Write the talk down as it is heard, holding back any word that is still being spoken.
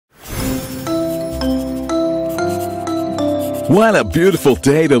What a beautiful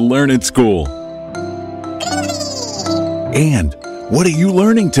day to learn at school. And what are you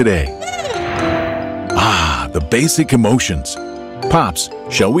learning today? Ah, the basic emotions. Pops,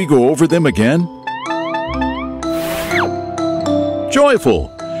 shall we go over them again? Joyful,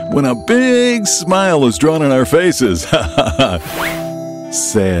 when a big smile is drawn on our faces.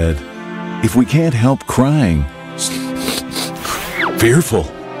 Sad, if we can't help crying. Fearful,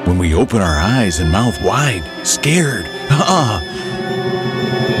 when we open our eyes and mouth wide, scared.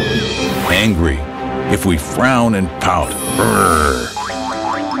 Angry, if we frown and pout.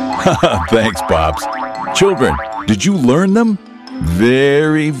 Thanks, Pops. Children, did you learn them?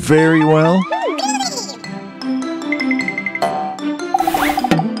 Very, very well.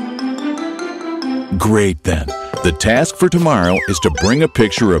 Great then. The task for tomorrow is to bring a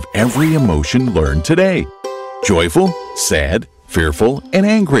picture of every emotion learned today. Joyful, sad, fearful, and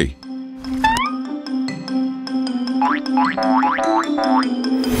angry.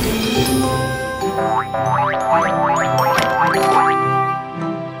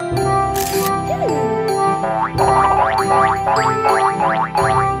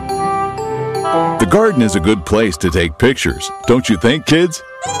 The garden is a good place to take pictures, don't you think, kids?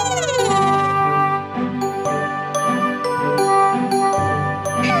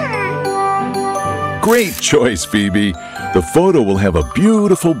 Great choice, Phoebe. The photo will have a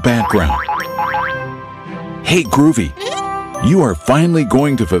beautiful background. Hey, Groovy, you are finally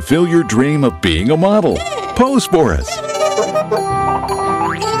going to fulfill your dream of being a model. Pose for us.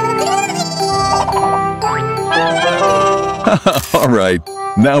 All right,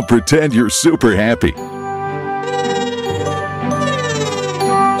 now pretend you're super happy.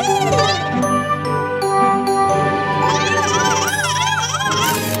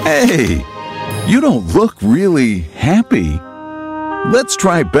 Hey! You don't look really happy. Let's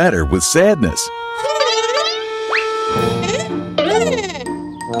try better with sadness.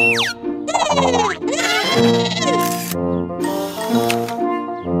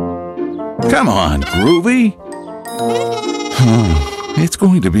 Come on, Groovy. It's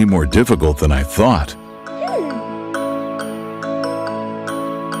going to be more difficult than I thought.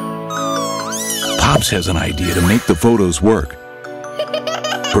 Pops has an idea to make the photos work.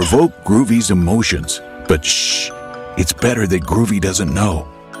 Provoke Groovy's emotions, but shh, it's better that Groovy doesn't know.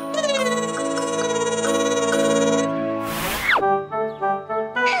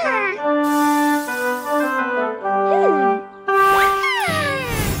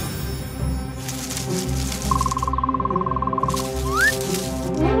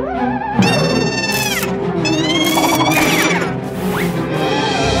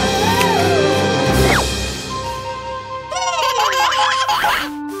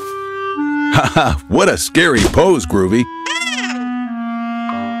 Haha, what a scary pose, Groovy.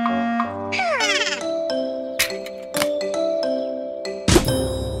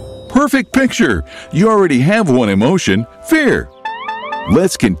 Perfect picture. You already have one emotion, fear.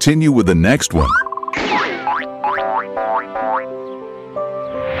 Let's continue with the next one.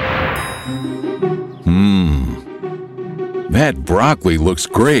 That broccoli looks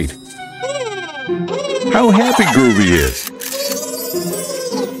great. How happy Groovy is.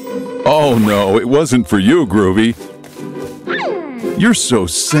 Oh no, it wasn't for you, Groovy. You're so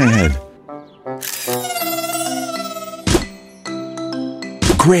sad.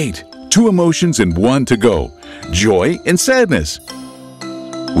 Great! 2 emotions and 1 to go. Joy and sadness.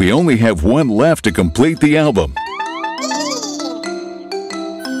 We only have 1 left to complete the album.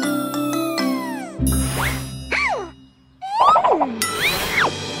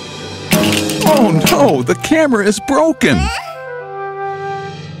 Oh no, the camera is broken.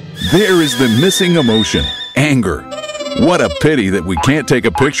 There is the missing emotion, anger. What a pity that we can't take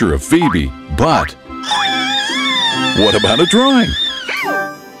a picture of Phoebe, but what about a drawing?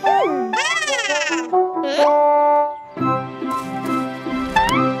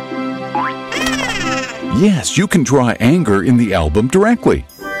 Yes, you can draw anger in the album directly.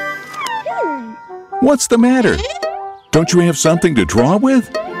 What's the matter? Don't you have something to draw with?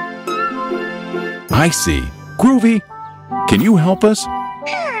 I see. Groovy, can you help us?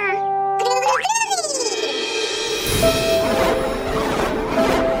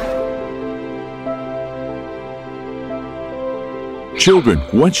 Children,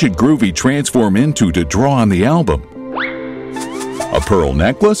 what should Groovy transform into to draw on the album? A pearl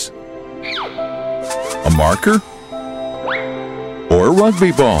necklace? A marker? Or a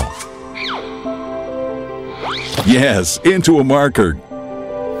rugby ball? Yes, into a marker.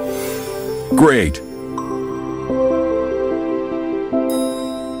 Great.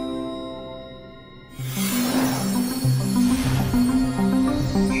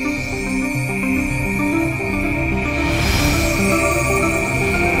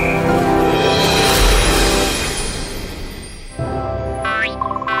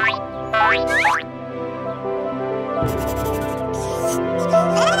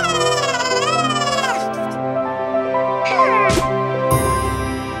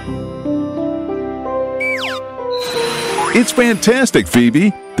 It's fantastic,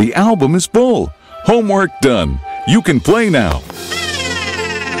 Phoebe. The album is full. Homework done. You can play now.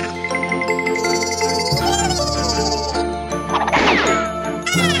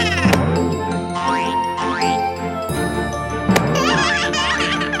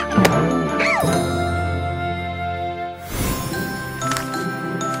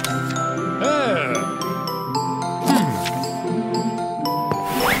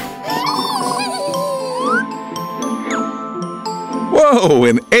 Whoa,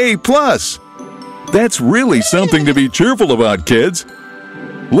 an A+. That's really something to be cheerful about, kids.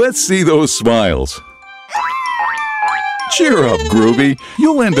 Let's see those smiles. Cheer up, Groovy.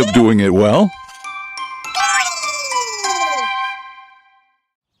 You'll end up doing it well.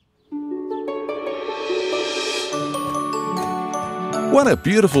 What a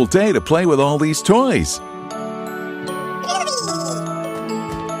beautiful day to play with all these toys.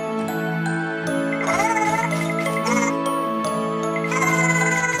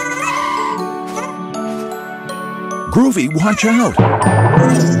 Groovy, watch out!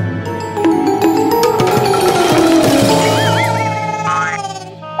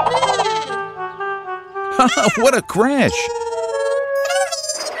 What a crash!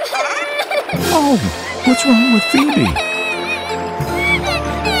 Oh, what's wrong with Phoebe?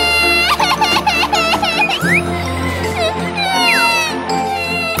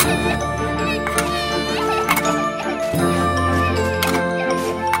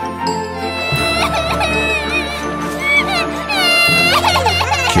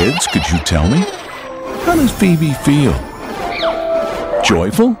 Kids, could you tell me? How does Phoebe feel?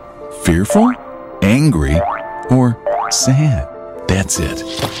 Joyful? Fearful? Angry? Or sad? That's it.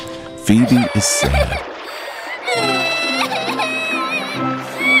 Phoebe is sad.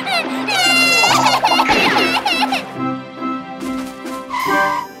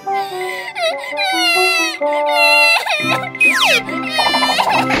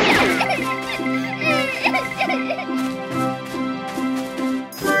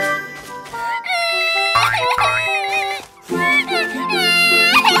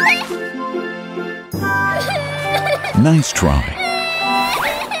 Nice try.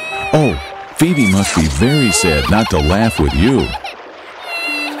 Oh, Phoebe must be very sad not to laugh with you.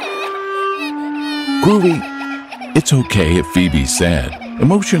 Groovy, it's okay if Phoebe's sad.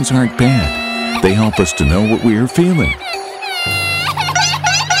 Emotions aren't bad. They help us to know what we are feeling.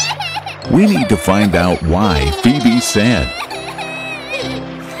 We need to find out why Phoebe's sad.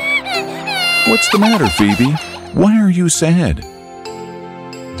 What's the matter, Phoebe? Why are you sad?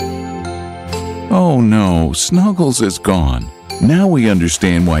 Oh no, Snuggles is gone. Now we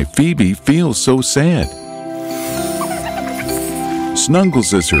understand why Phoebe feels so sad.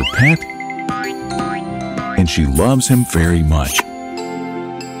 Snuggles is her pet, and she loves him very much.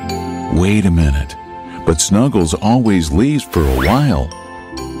 Wait a minute, but Snuggles always leaves for a while.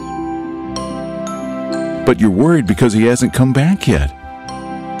 But you're worried because he hasn't come back yet.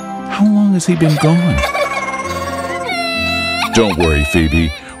 How long has he been gone? Don't worry,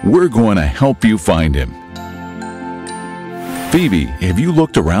 Phoebe. We're going to help you find him. Phoebe, have you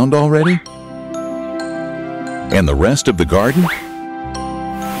looked around already? And the rest of the garden?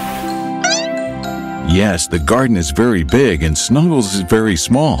 Yes, the garden is very big and Snuggles is very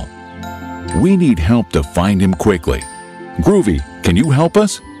small. We need help to find him quickly. Groovy, can you help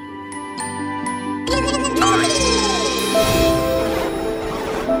us?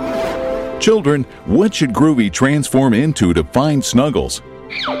 Children, what should Groovy transform into to find Snuggles?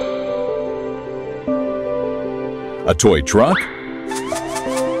 A toy truck?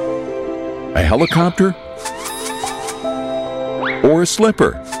 A helicopter? Or a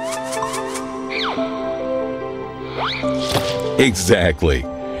slipper? Exactly.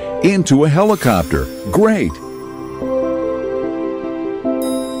 Into a helicopter. Great.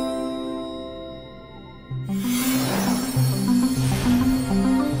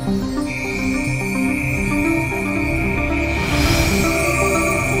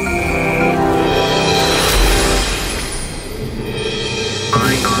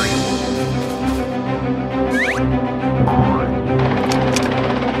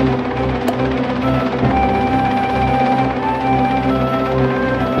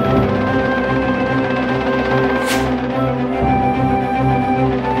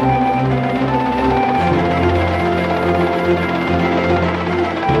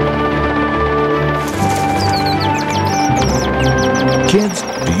 Kids,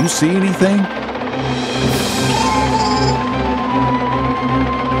 do you see anything?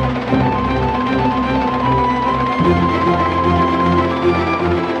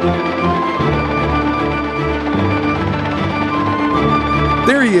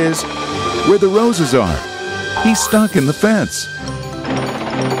 There he is, where the roses are. He's stuck in the fence.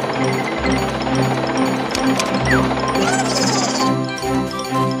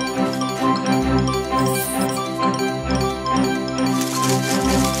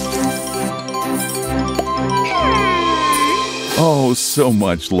 Oh, so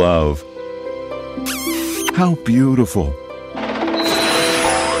much love. How beautiful.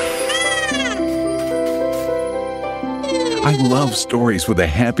 I love stories with a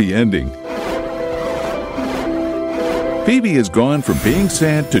happy ending. Phoebe has gone from being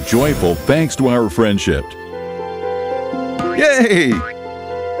sad to joyful thanks to our friendship. Yay!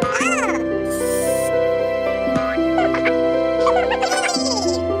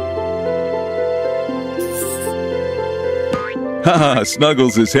 Haha,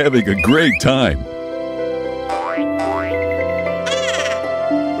 Snuggles is having a great time.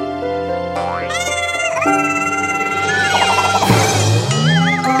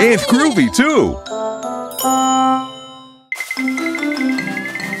 And Groovy, too.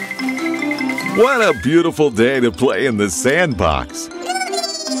 What a beautiful day to play in the sandbox.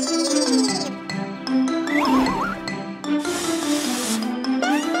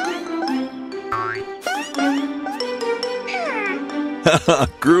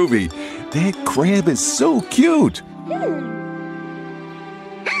 Groovy, that crab is so cute.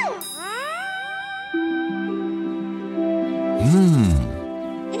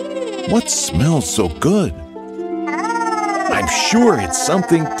 What smells so good? I'm sure it's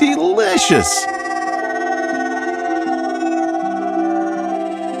something delicious.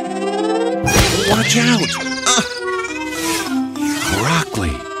 Watch out!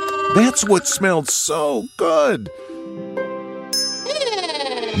 Broccoli. That's what smelled so good.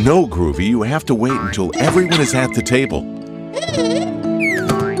 No, Groovy, you have to wait until everyone is at the table.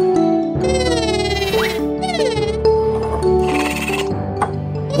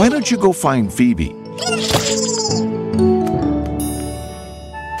 Why don't you go find Phoebe?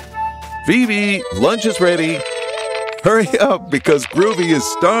 Phoebe, lunch is ready. Hurry up, because Groovy is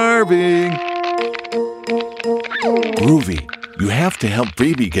starving. Groovy, you have to help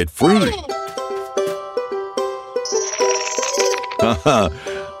Phoebe get free. Haha.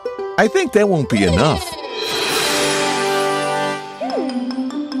 I think that won't be enough.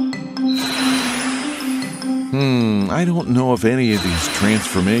 I don't know if any of these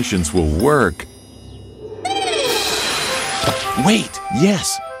transformations will work. Wait,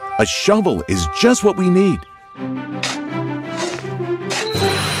 yes, a shovel is just what we need.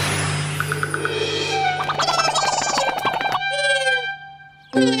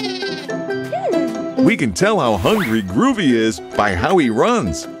 We can tell how hungry Groovy is by how he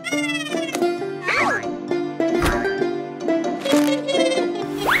runs.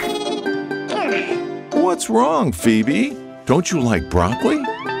 What's wrong, Phoebe? Don't you like broccoli?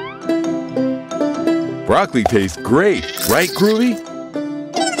 Broccoli tastes great, right, Groovy?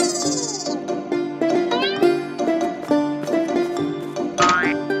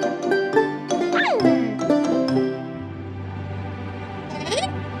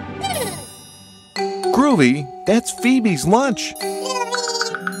 Groovy, that's Phoebe's lunch.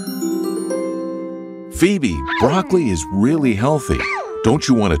 Phoebe, broccoli is really healthy. Don't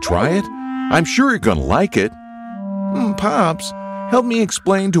you want to try it? I'm sure you're gonna like it. Pops, help me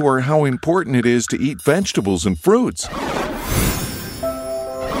explain to her how important it is to eat vegetables and fruits.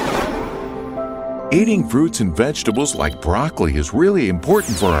 Eating fruits and vegetables like broccoli is really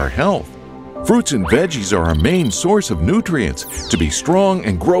important for our health. Fruits and veggies are our main source of nutrients to be strong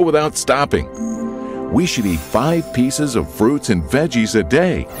and grow without stopping. We should eat 5 pieces of fruits and veggies a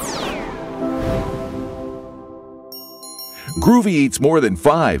day. Groovy eats more than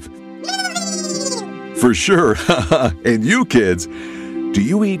 5. For sure. And you kids, do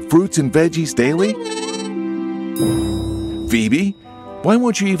you eat fruits and veggies daily? Phoebe, why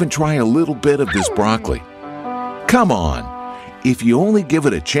won't you even try a little bit of this broccoli? Come on. If you only give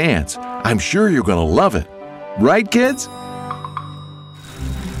it a chance, I'm sure you're going to love it. Right, kids?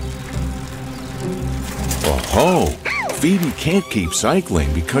 Oh, Phoebe can't keep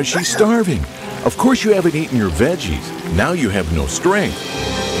cycling because she's starving. Of course you haven't eaten your veggies. Now you have no strength.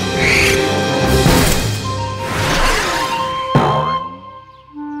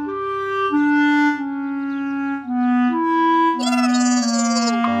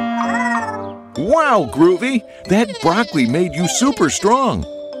 Wow, Groovy! That broccoli made you super strong.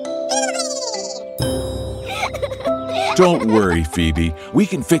 Don't worry, Phoebe. We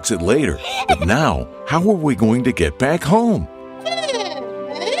can fix it later. But now, how are we going to get back home?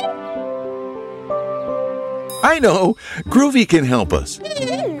 I know! Groovy can help us.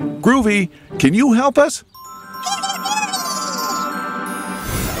 Groovy, can you help us?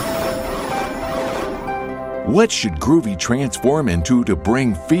 What should Groovy transform into to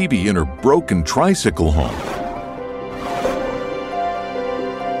bring Phoebe and her broken tricycle home?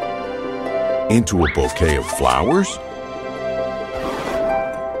 Into a bouquet of flowers?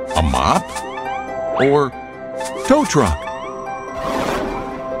 A mop? Or tow truck?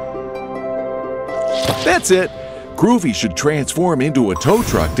 That's it! Groovy should transform into a tow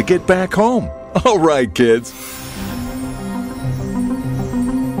truck to get back home. All right, kids.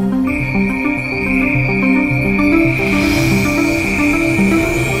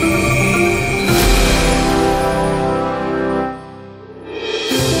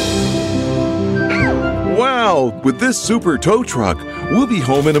 Wow, with this super tow truck, we'll be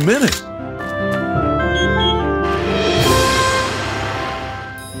home in a minute.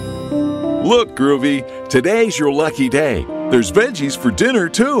 Look, Groovy, today's your lucky day. There's veggies for dinner,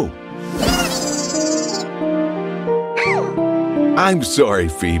 too. I'm sorry,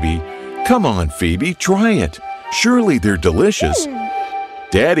 Phoebe. Come on, Phoebe, try it. Surely they're delicious.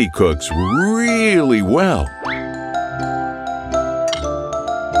 Daddy cooks really well.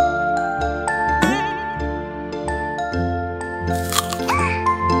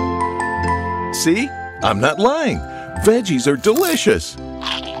 See? I'm not lying. Veggies are delicious.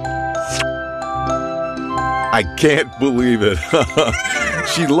 I can't believe it.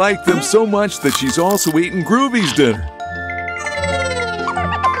 She liked them so much that she's also eaten Groovy's dinner.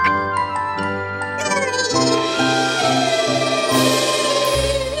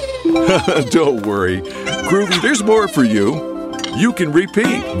 Don't worry. Groovy, there's more for you. You can repeat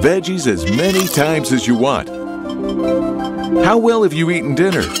veggies as many times as you want. How well have you eaten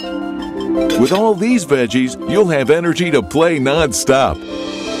dinner? With all these veggies, you'll have energy to play non-stop.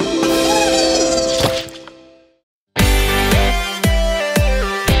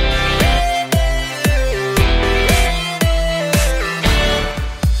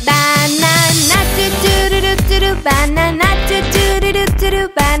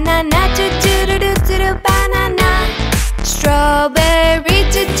 Strawberry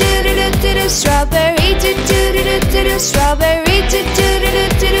do do do do do, strawberry do do do do do, strawberry do do do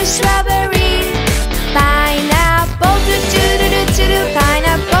do, strawberry. Pineapple do do do do do,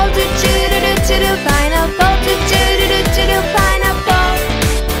 pineapple do do do do, pineapple do do do do, pineapple.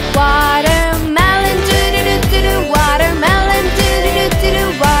 Watermelon do do do do, watermelon do do do,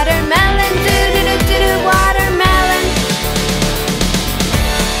 watermelon do do do, watermelon.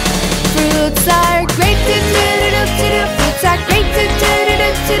 Fruits are great do do do do, fruits are great do do do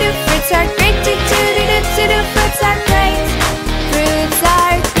do, fruits are great do do do do, fruits are great. Fruits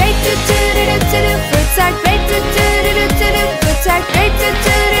are great do do do do, fruits are great do do do do, fruits are great do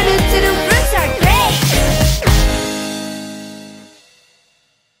do do do, fruits are great.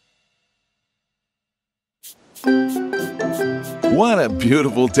 What a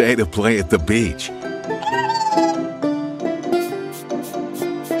beautiful day to play at the beach.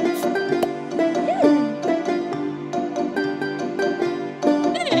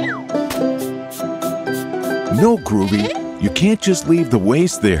 No, Groovy, you can't just leave the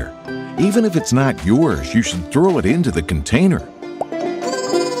waste there. Even if it's not yours, you should throw it into the container.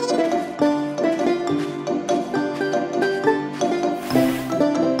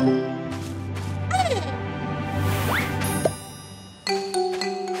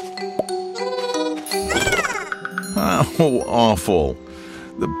 Oh, awful.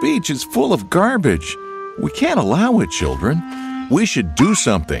 The beach is full of garbage. We can't allow it, children. We should do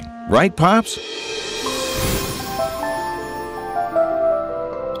something, right, Pops?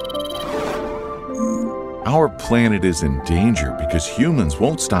 Our planet is in danger because humans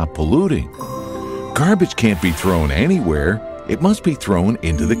won't stop polluting. Garbage can't be thrown anywhere. It must be thrown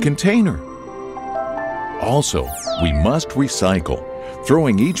into the container. Also, we must recycle,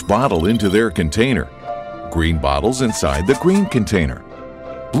 throwing each bottle into their container. Green bottles inside the green container.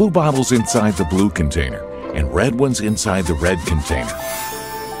 Blue bottles inside the blue container. And red ones inside the red container.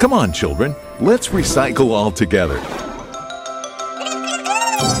 Come on, children, let's recycle all together.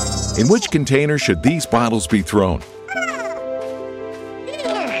 In which container should these bottles be thrown?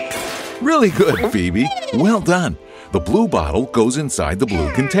 Really good, Phoebe. Well done. The blue bottle goes inside the blue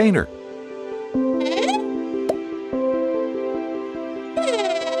container.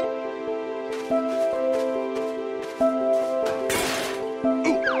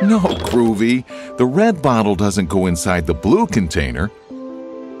 No, Groovy. The red bottle doesn't go inside the blue container.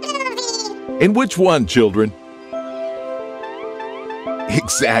 In which one, children?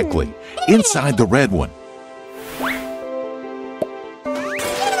 Exactly. Inside the red one.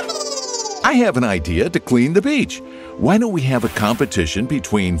 I have an idea to clean the beach. Why don't we have a competition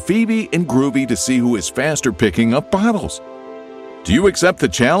between Phoebe and Groovy to see who is faster picking up bottles? Do you accept the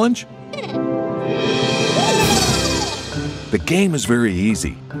challenge? The game is very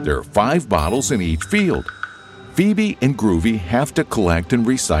easy. There are 5 bottles in each field. Phoebe and Groovy have to collect and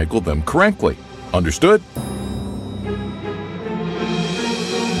recycle them correctly. Understood?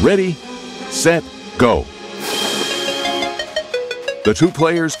 Ready, set, go. The 2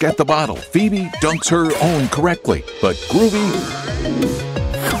 players get the bottle. Phoebe dunks her own correctly, but Groovy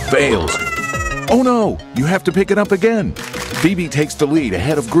fails. Oh no, you have to pick it up again. Phoebe takes the lead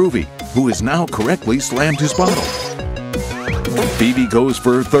ahead of Groovy, who has now correctly slammed his bottle. Phoebe goes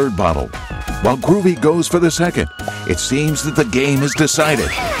for her 3rd bottle, while Groovy goes for the 2nd. It seems that the game is decided.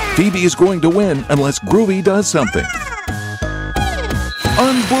 Phoebe is going to win unless Groovy does something.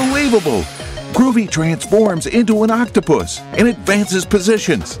 Unbelievable! Groovy transforms into an octopus and advances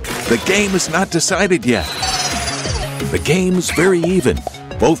positions. The game is not decided yet. The game is very even.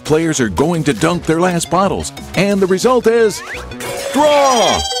 Both players are going to dunk their last bottles, and the result is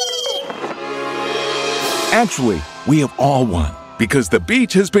draw! Actually, we have all won because the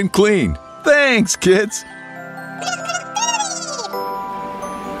beach has been cleaned. Thanks, kids!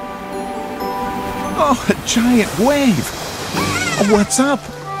 Oh, a giant wave! What's up?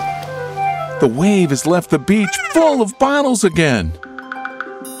 The wave has left the beach full of bottles again.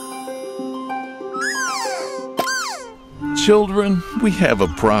 Children, we have a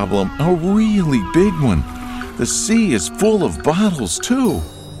problem, a really big one. The sea is full of bottles, too.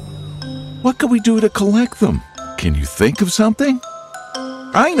 What can we do to collect them? Can you think of something?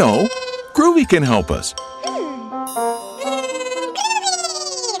 I know! Groovy can help us.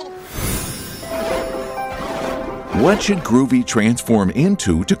 What should Groovy transform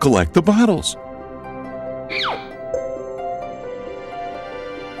into to collect the bottles?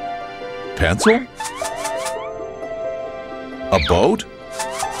 Pencil? A boat?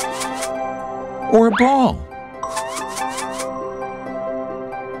 Or a ball?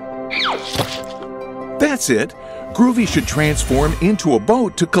 That's it! Groovy should transform into a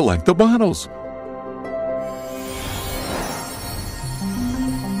boat to collect the bottles.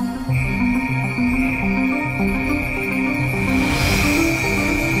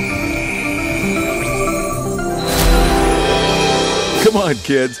 Come on,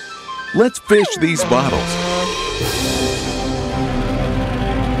 kids. Let's fish these bottles.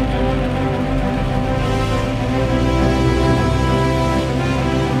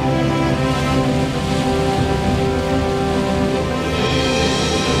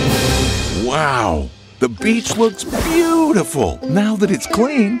 Wow! The beach looks beautiful. Now that it's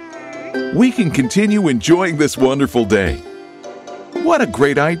clean, we can continue enjoying this wonderful day. What a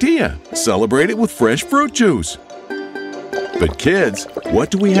great idea! Celebrate it with fresh fruit juice. But kids,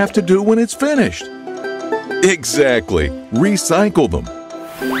 what do we have to do when it's finished? Exactly, recycle them.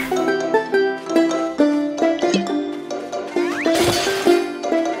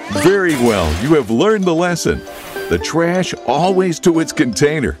 Very well, you have learned the lesson. The trash always to its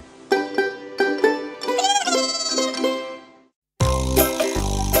container.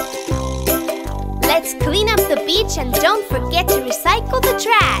 Let's clean up the beach and don't forget to recycle the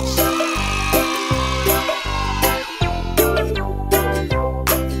trash.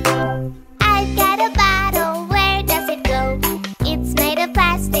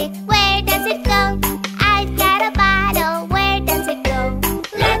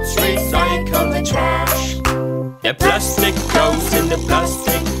 The plastic goes in the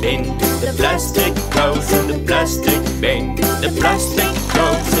plastic bin. The plastic goes in the plastic bin. The plastic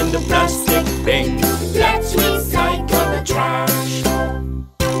goes in the plastic bin. Let's recycle the trash.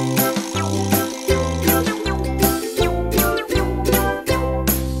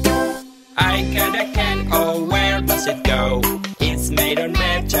 I got a can, oh where does it go? It's made of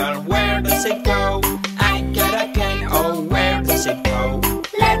metal, where does it go? I got a can, oh where does it go?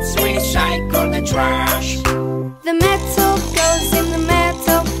 Let's recycle the trash. The metal goes in the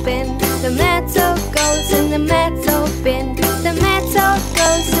metal bin. The metal goes in the metal bin. The metal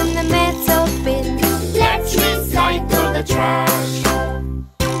goes in the metal bin. Let's recycle the trash.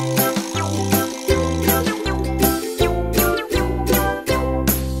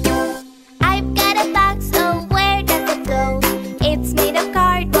 I've got a box, oh where does it go? It's made of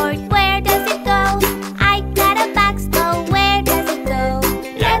cardboard, where does it go? I got a box, oh where does it go?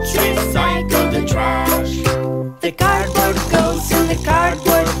 Let's recycle the trash. The cardboard goes in the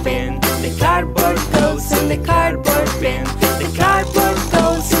cardboard bin. The cardboard goes in the cardboard bin. The cardboard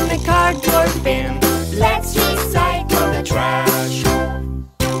goes in the cardboard bin. Let's recycle the trash.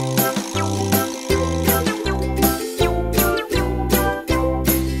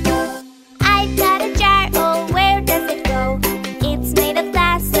 I've got a jar, oh where does it go? It's made of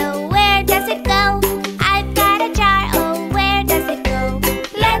glass, so where does it go? I've got a jar, oh where does it go?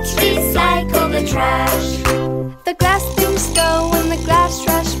 Let's recycle the trash. The glass bin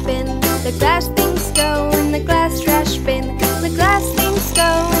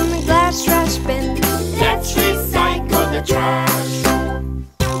the trash.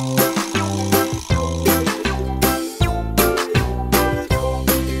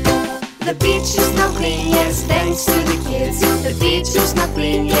 The beach is now clean, yes, thanks to the kids. The beach is now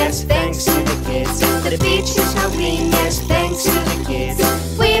clean, yes, thanks to the kids. The beach is now clean, yes, thanks to the kids.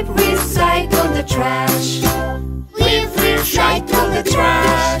 We've recycled the trash. We've recycled the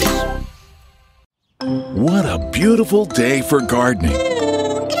trash. What a beautiful day for gardening.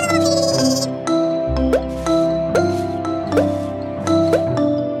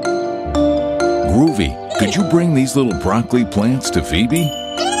 Groovy, could you bring these little broccoli plants to Phoebe?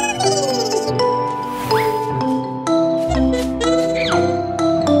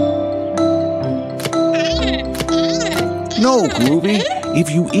 No, Groovy.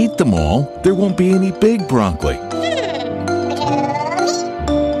 If you eat them all, there won't be any big broccoli.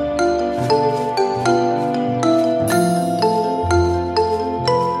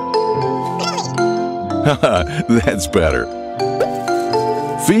 Haha, that's better.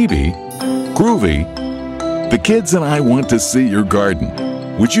 Phoebe, Groovy, the kids and I want to see your garden.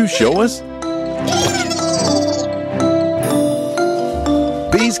 Would you show us?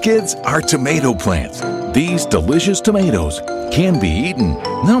 These kids are tomato plants. These delicious tomatoes can be eaten,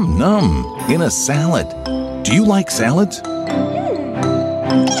 num num, in a salad. Do you like salads?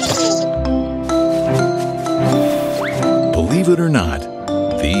 Believe it or not,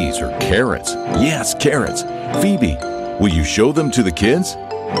 these are carrots. Yes, carrots. Phoebe, will you show them to the kids?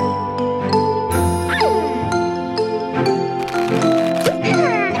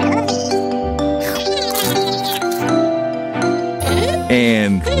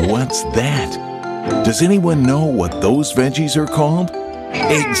 And what's that? Does anyone know what those veggies are called?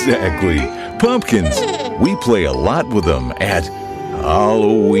 Exactly, pumpkins. We play a lot with them at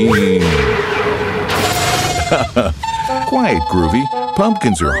Halloween. Quiet, Groovy.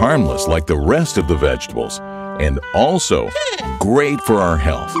 Pumpkins are harmless like the rest of the vegetables, and also great for our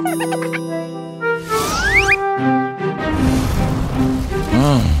health.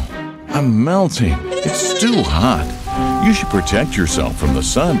 Oh, I'm melting. It's too hot. You should protect yourself from the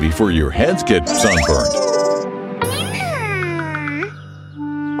sun before your heads get sunburned.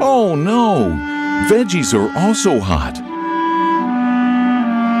 Oh no! Veggies are also hot.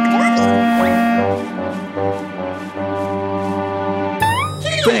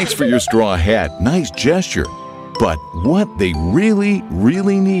 Thanks for your straw hat. Nice gesture. But what they really,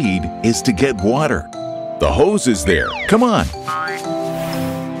 really need is to get water. The hose is there. Come on.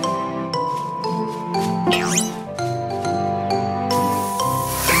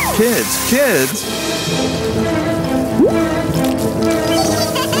 Kids!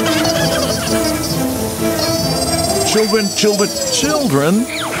 Children!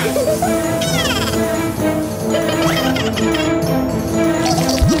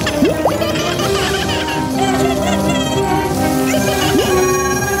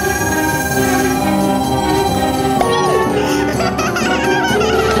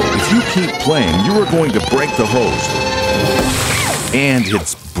 If you keep playing, you are going to break the hose. And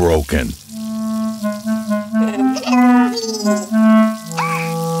it's broken.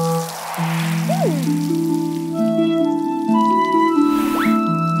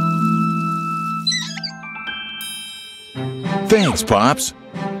 Thanks, Pops.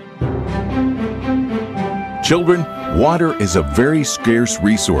 Children, water is a very scarce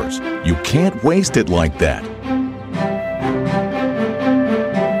resource. You can't waste it like that.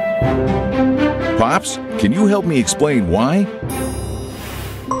 Pops, can you help me explain why?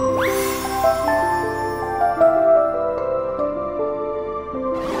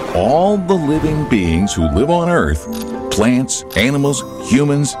 All the living beings who live on Earth, plants, animals,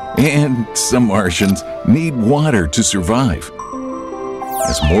 humans, and some Martians, need water to survive.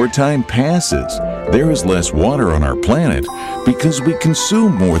 As more time passes, there is less water on our planet because we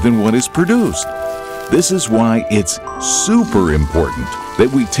consume more than what is produced. This is why it's super important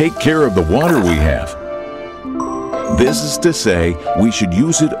that we take care of the water we have. This is to say, we should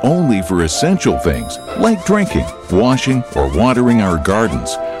use it only for essential things, like drinking, washing, or watering our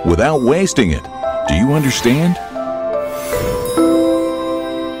gardens, without wasting it. Do you understand?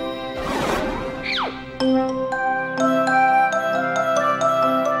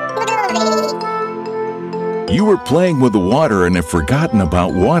 You were playing with the water and have forgotten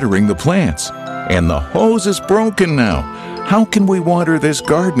about watering the plants. And the hose is broken now. How can we water this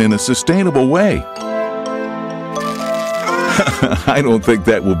garden in a sustainable way? I don't think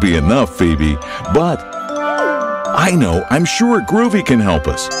that will be enough, Phoebe, but I know, I'm sure Groovy can help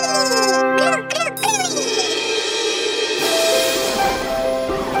us.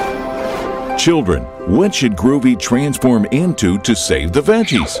 Children, what should Groovy transform into to save the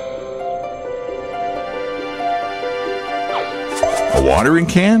veggies? A watering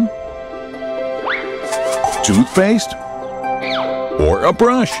can? Toothpaste? Or a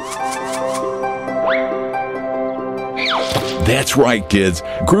brush? That's right, kids.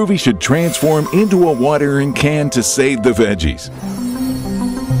 Groovy should transform into a watering can to save the veggies.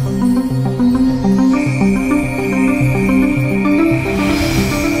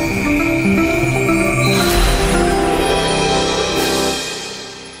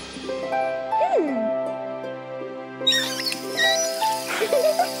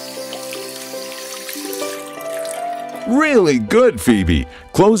 Really good, Phoebe.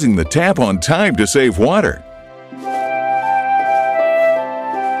 Closing the tap on time to save water.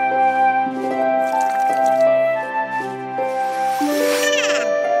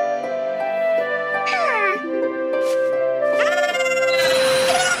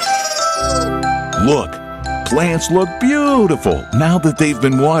 Look, plants look beautiful now that they've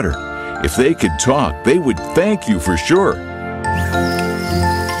been watered. If they could talk, they would thank you for sure.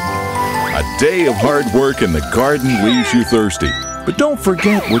 A day of hard work in the garden leaves you thirsty, but don't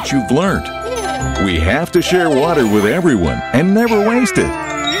forget what you've learned. We have to share water with everyone and never waste it.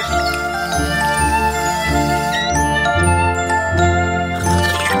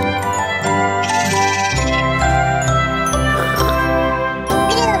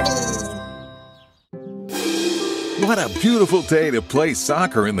 What a beautiful day to play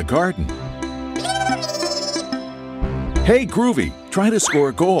soccer in the garden. Hey, Groovy, try to score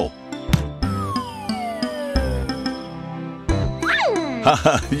a goal.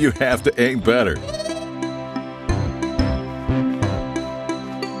 Haha, you have to aim better.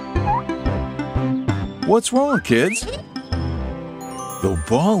 What's wrong, kids? The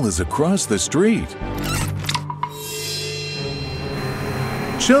ball is across the street.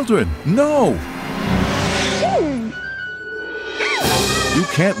 Children, no! You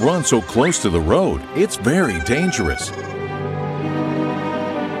can't run so close to the road. It's very dangerous.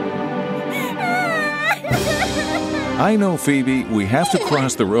 I know, Phoebe, we have to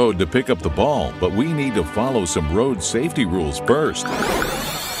cross the road to pick up the ball, but we need to follow some road safety rules first.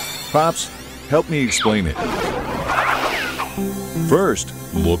 Pops, help me explain it. First,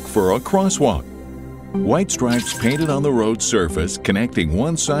 look for a crosswalk. White stripes painted on the road surface connecting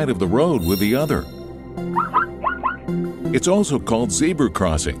one side of the road with the other. It's also called zebra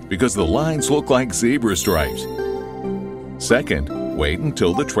crossing because the lines look like zebra stripes. Second, wait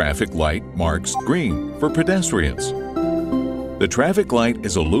until the traffic light marks green for pedestrians. The traffic light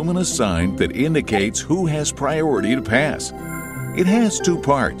is a luminous sign that indicates who has priority to pass. It has two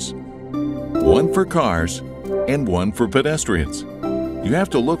parts, one for cars and one for pedestrians. You have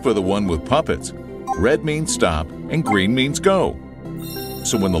to look for the one with puppets. Red means stop and green means go.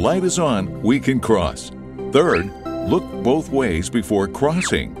 So when the light is on, we can cross. Third, look both ways before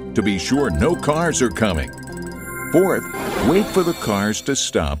crossing to be sure no cars are coming. Fourth, wait for the cars to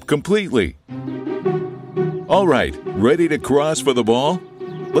stop completely. All right, ready to cross for the ball?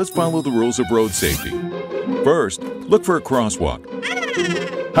 Let's follow the rules of road safety. First, look for a crosswalk.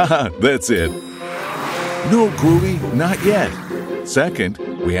 Haha, that's it. No, Groovy, not yet. Second,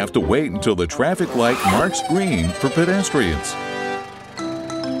 we have to wait until the traffic light marks green for pedestrians.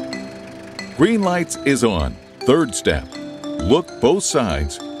 Green lights is on. Third step, look both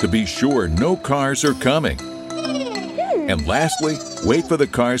sides to be sure no cars are coming. And lastly, wait for the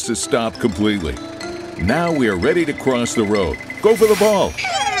cars to stop completely. Now we are ready to cross the road. Go for the ball.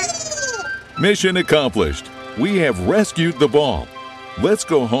 Mission accomplished. We have rescued the ball. Let's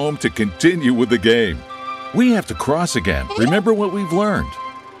go home to continue with the game. We have to cross again. Remember what we've learned.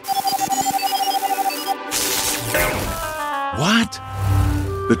 What?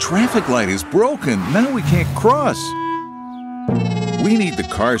 The traffic light is broken. Now we can't cross. We need the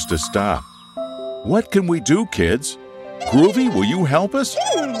cars to stop. What can we do, kids? Groovy, will you help us?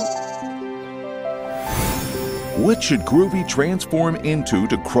 What should Groovy transform into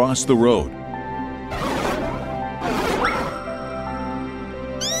to cross the road?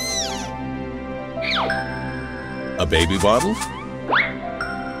 A baby bottle?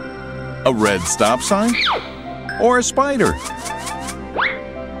 A red stop sign? Or a spider?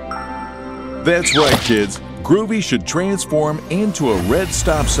 That's right, kids. Groovy should transform into a red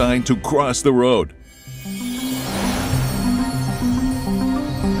stop sign to cross the road.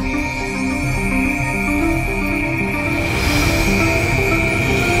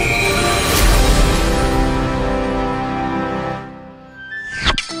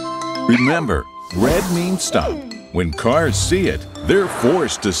 Remember, red means stop. When cars see it, they're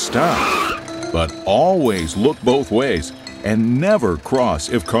forced to stop. But always look both ways and never cross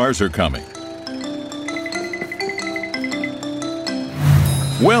if cars are coming.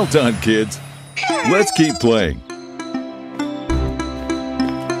 Well done, kids. Let's keep playing.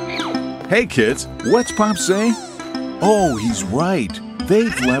 Hey kids, what's Pop say? Oh, he's right.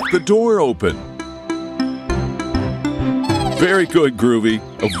 They've left the door open. Very good, Groovy.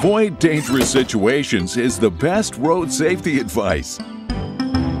 Avoid dangerous situations is the best road safety advice.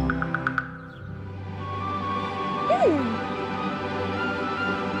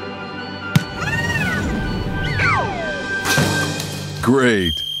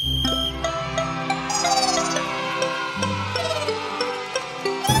 Great.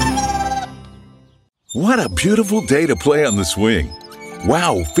 What a beautiful day to play on the swing.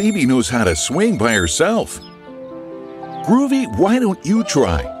 Wow, Phoebe knows how to swing by herself. Groovy, why don't you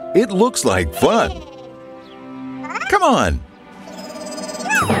try? It looks like fun. Come on.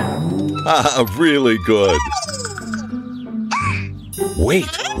 Ah, really good. Wait,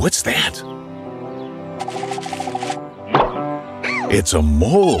 what's that? It's a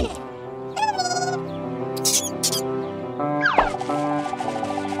mole.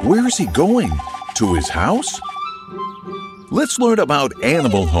 Where is he going? To his house? Let's learn about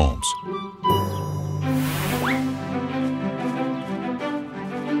animal homes.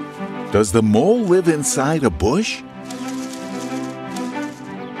 Does the mole live inside a bush?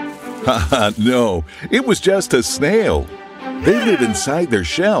 Haha, no, it was just a snail. They live inside their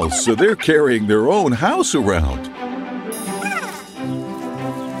shells, so they're carrying their own house around.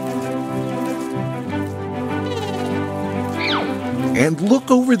 And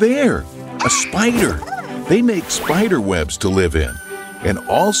look over there, a spider. They make spider webs to live in, and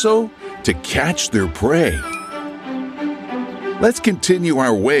also to catch their prey. Let's continue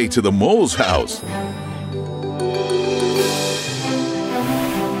our way to the mole's house.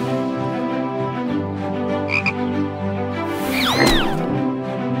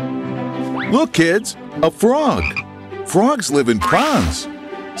 Look, kids, a frog. Frogs live in ponds.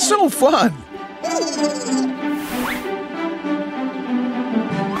 So fun!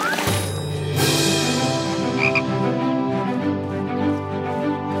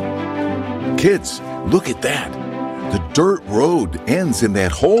 Kids, look at that. The dirt road ends in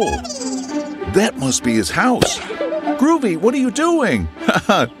that hole. That must be his house. Groovy, what are you doing?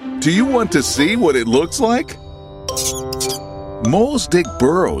 Do you want to see what it looks like? Moles dig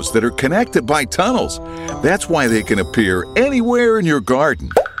burrows that are connected by tunnels. That's why they can appear anywhere in your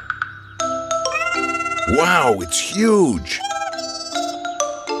garden. Wow, it's huge.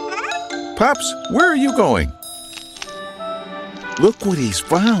 Pops, where are you going? Look what he's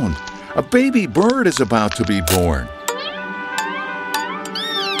found. A baby bird is about to be born.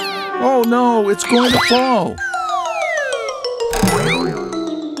 Oh no, it's going to fall.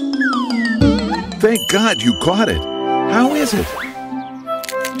 Thank God you caught it. How is it?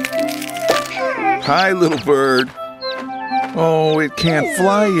 Hi, little bird. Oh, it can't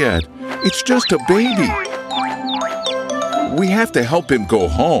fly yet. It's just a baby. We have to help him go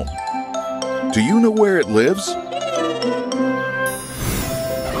home. Do you know where it lives?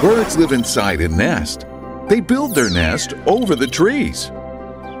 Birds live inside a nest. They build their nest over the trees.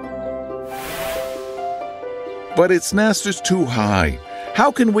 But its nest is too high.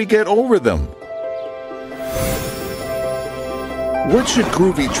 How can we get over them? What should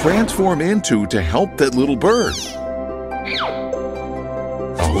Groovy transform into to help that little bird?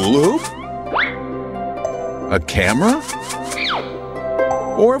 A hula hoop? A camera?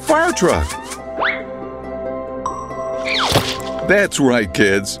 Or a fire truck? That's right,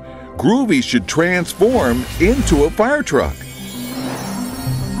 kids. Groovy should transform into a fire truck.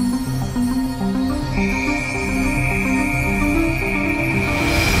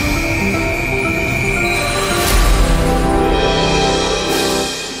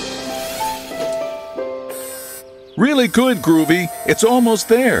 Really good, Groovy. It's almost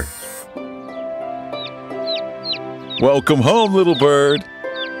there. Welcome home, little bird.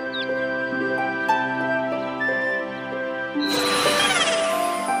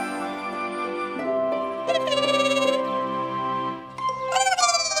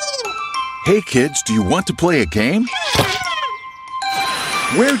 Hey kids, do you want to play a game?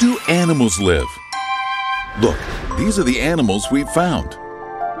 Where do animals live? Look, these are the animals we've found.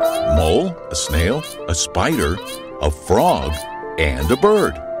 Mole, a snail, a spider, a frog, and a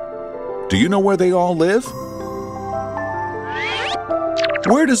bird. Do you know where they all live?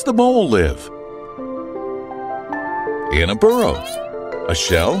 Where does the mole live? In a burrow, a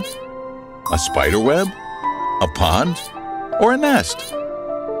shell, a spider web, a pond, or a nest?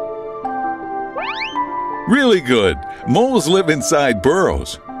 Really good. Moles live inside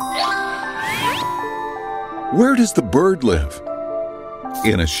burrows. Where does the bird live?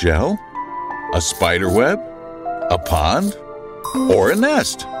 In a shell, a spider web, a pond, or a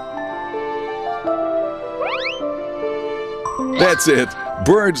nest? That's it.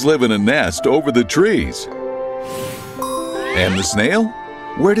 Birds live in a nest over the trees. And the snail?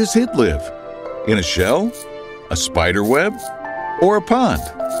 Where does it live? In a shell? A spider web? Or a pond?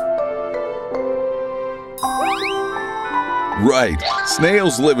 Right,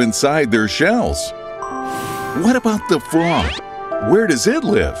 snails live inside their shells. What about the frog? Where does it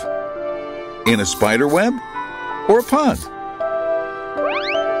live? In a spider web? Or a pond?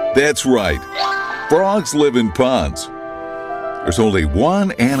 That's right, frogs live in ponds. There's only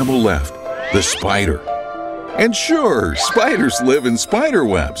one animal left, the spider. And sure, spiders live in spider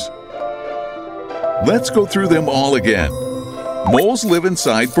webs. Let's go through them all again. Moles live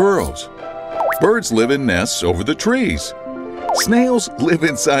inside burrows. Birds live in nests over the trees. Snails live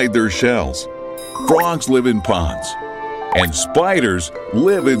inside their shells. Frogs live in ponds. And spiders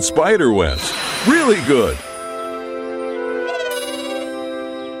live in spider webs. Really good!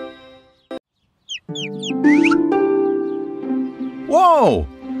 Whoa!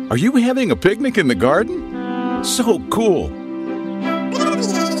 Are you having a picnic in the garden? So cool!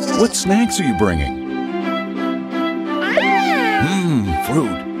 What snacks are you bringing?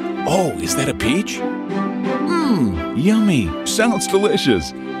 Fruit. Oh, is that a peach? Yummy! Sounds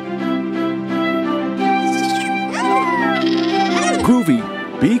delicious! Groovy,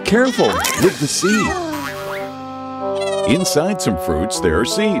 be careful with the seed. Inside some fruits there are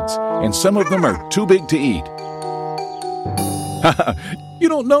seeds, and some of them are too big to eat. You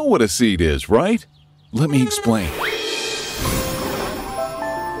don't know what a seed is, right? Let me explain.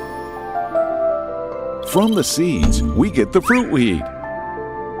 From the seeds, we get the fruit we eat.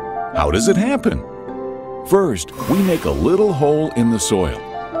 How does it happen? First, we make a little hole in the soil.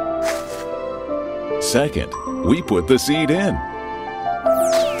 Second, we put the seed in.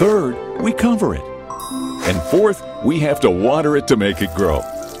 Third, we cover it. And fourth, we have to water it to make it grow.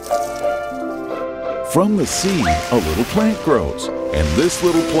 From the seed, a little plant grows, and this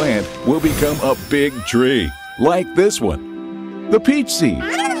little plant will become a big tree, like this one, the peach seed.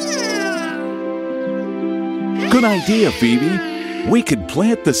 Good idea, Phoebe. We could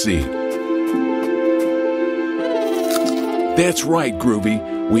plant the seed. That's right, Groovy.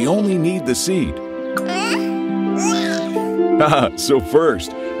 We only need the seed. So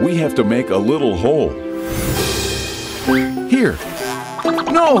first, we have to make a little hole. Here.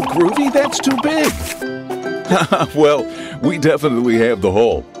 No, Groovy, that's too big. Well, we definitely have the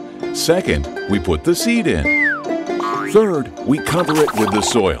hole. Second, we put the seed in. Third, we cover it with the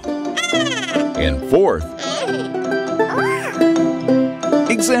soil. And fourth,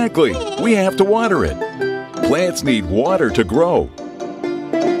 exactly, we have to water it. Plants need water to grow.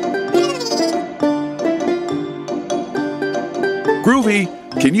 Groovy,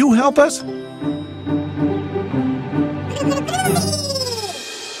 can you help us?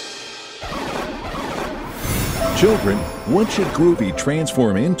 Children, what should Groovy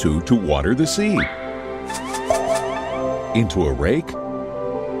transform into to water the seed? Into a rake?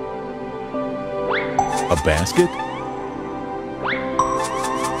 A basket?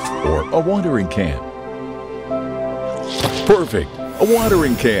 Or a watering can? Perfect! A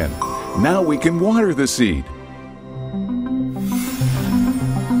watering can! Now we can water the seed.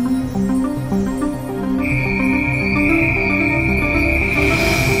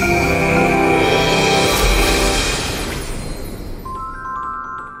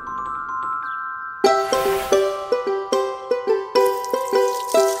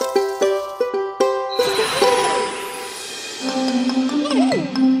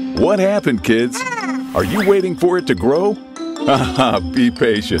 What happened, kids? Are you waiting for it to grow? Be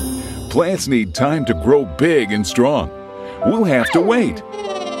patient. Plants need time to grow big and strong. We'll have to wait.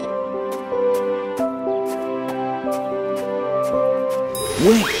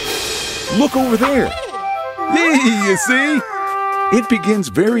 Wait! Look over there! Hey, you see? It begins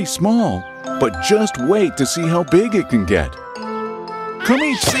very small, but just wait to see how big it can get. Come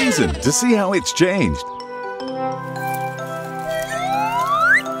each season to see how it's changed.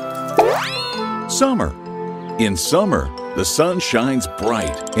 Summer. In summer, the sun shines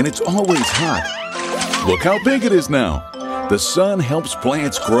bright and it's always hot. Look how big it is now. The sun helps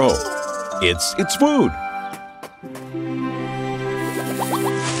plants grow. It's food.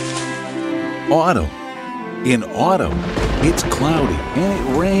 Autumn. In autumn, it's cloudy and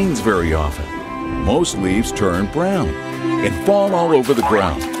it rains very often. Most leaves turn brown and fall all over the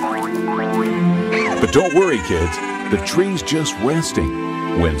ground. But don't worry, kids. The tree's just resting.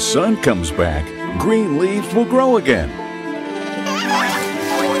 When sun comes back, green leaves will grow again.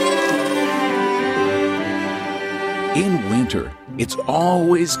 In winter, it's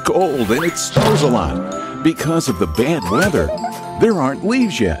always cold and it snows a lot. Because of the bad weather, there aren't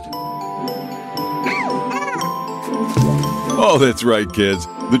leaves yet. Oh, that's right, kids.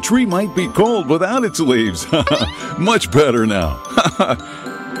 The tree might be cold without its leaves. Much better now.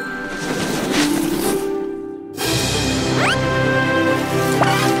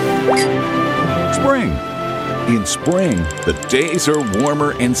 Spring. In spring, the days are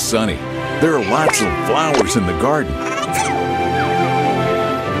warmer and sunny. There are lots of flowers in the garden.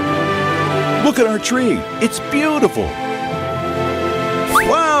 Look at our tree. It's beautiful.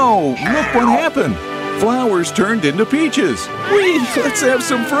 Wow, look what happened. Flowers turned into peaches. Whee, let's have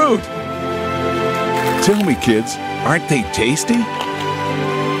some fruit. Tell me, kids, aren't they tasty?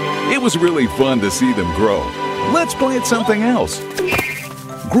 It was really fun to see them grow. Let's plant something else.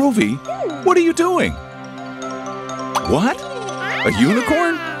 Groovy, what are you doing? What? A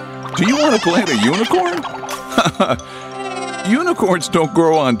unicorn? Do you want to plant a unicorn? Unicorns don't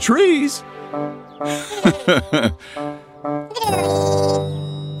grow on trees.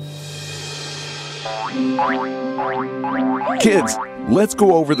 Kids, let's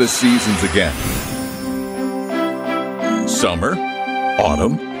go over the seasons again. Summer,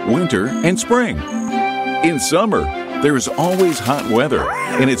 autumn, winter, and spring. In summer, there is always hot weather,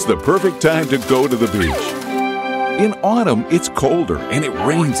 and it's the perfect time to go to the beach. In autumn, it's colder and it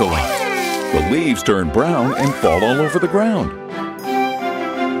rains a lot. The leaves turn brown and fall all over the ground.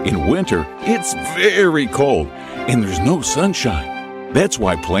 In winter, it's very cold and there's no sunshine. That's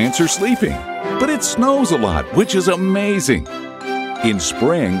why plants are sleeping. But it snows a lot, which is amazing. In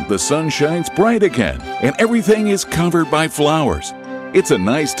spring, the sun shines bright again and everything is covered by flowers. It's a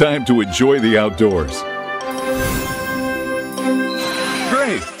nice time to enjoy the outdoors.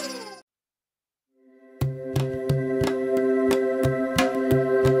 Great!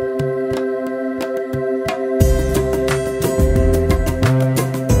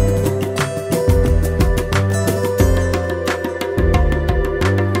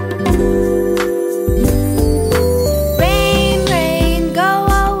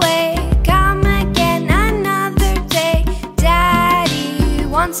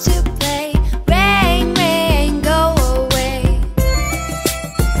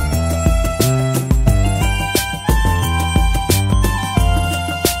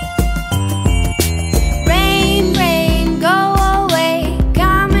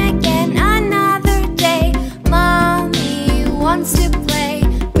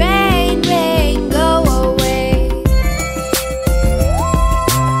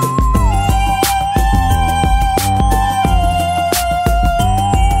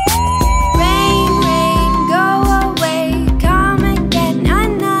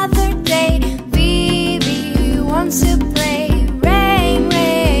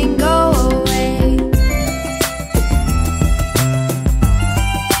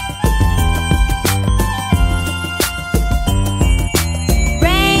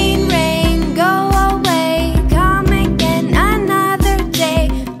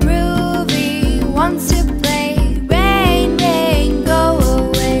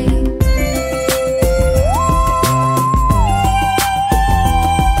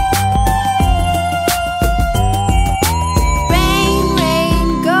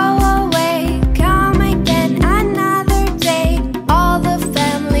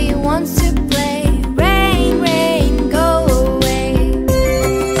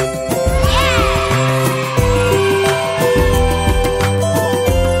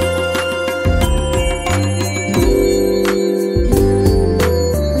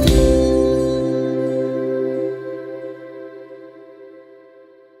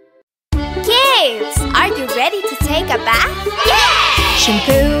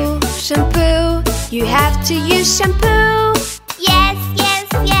 You have to use shampoo. Yes, yes,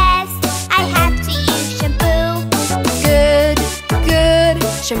 yes, I have to use shampoo. Good, good,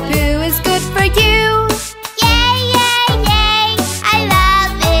 shampoo is good for you. Yay, yay, yay, I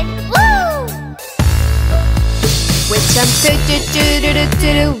love it, woo! With shampoo,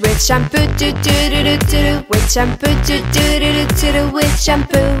 do-do-do-do-do-do. With shampoo, do-do-do-do-do-do. With shampoo, do-do-do-do-do-do. With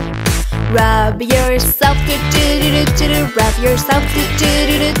shampoo. Rub yourself, do-do-do-do-do-do. Rub yourself,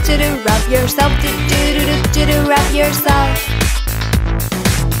 do-do-do-do-do-do. Rub yourself, do-do-do-do-do-do. Rub yourself.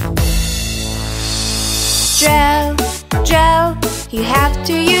 Gel, gel, you have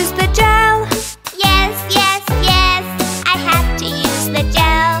to use the gel. Yes, yes, yes, I have to use the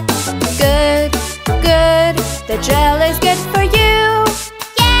gel. Good, good, the gel is good for you.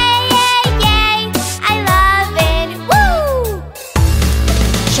 Yay, yay, yay, I love it, woo!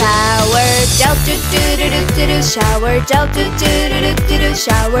 Shower gel, do-do-do-do-do-do. Shower gel, do-do-do-do-do-do.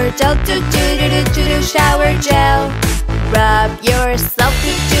 Shower gel, do-do-do-do-do-do. Shower gel. Rub yourself,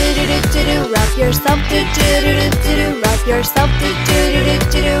 do-do-do-do-do-do. Rub yourself, do-do-do-do-do-do. Rub yourself,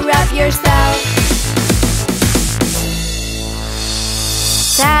 do-do-do-do-do-do. Rub yourself.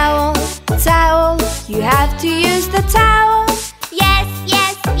 towel? Yes,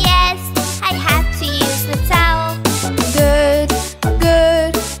 yes, yes, I have to use the towel. Good,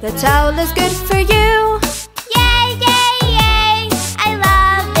 good, the towel is good for you. Yay, yay, yay, I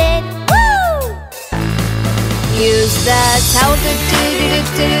love it. Woo! Use the towel to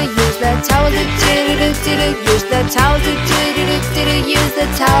do-do-do-do-do. Use the towel to do-do-do-do-do. Use the towel to do-do-do-do-do. Use the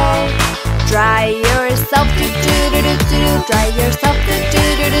towel. Dry yourself to do-do-do-do-do. Dry yourself to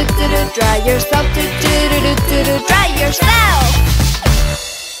do-do-do-do-do. Dry yourself to do-do-do-do-do. Dry yourself.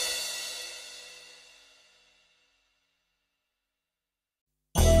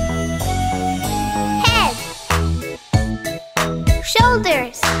 Head,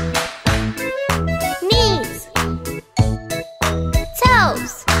 shoulders, knees,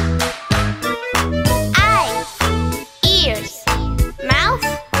 toes, eyes, ears, mouth,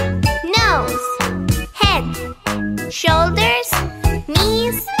 nose, head, shoulders,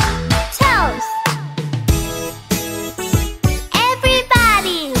 knees, toes.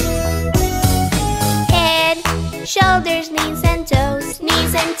 Everybody! Head, shoulders, knees and toes,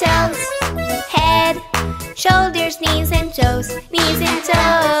 knees and toes. Head, shoulders, knees and toes, knees and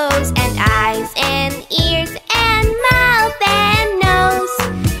toes. And eyes and ears and mouth and nose.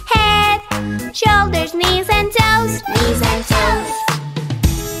 Head, shoulders, knees and toes, knees and toes.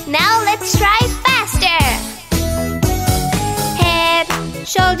 Now let's try faster. Head,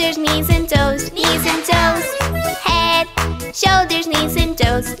 shoulders, knees and toes, knees and toes. Head, shoulders, knees and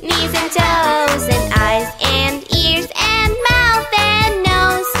toes, knees and toes. And eyes and ears and mouth and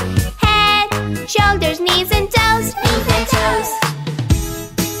nose. Head, shoulders, knees and toes, knees and toes.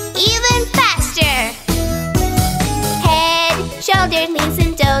 Even faster. Head, shoulders, knees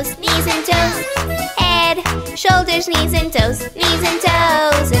and toes, knees and toes. Head, shoulders, knees and toes, knees and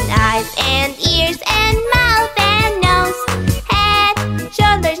toes. And eyes and ears and mouth and nose. Head,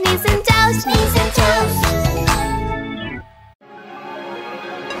 shoulders, knees and toes, knees and toes.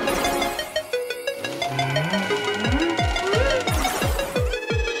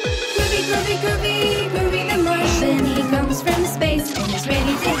 Groovy, groovy, groovy, Groovy the Martian. He comes from space and is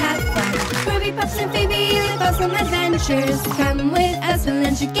ready to have fun. Groovy Pups and Phoebe live awesome adventures. Come with us, we'll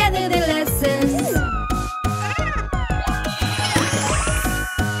learn together their lessons.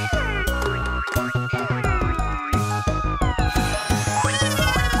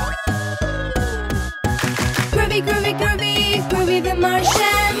 Groovy, groovy, groovy, Groovy the Martian.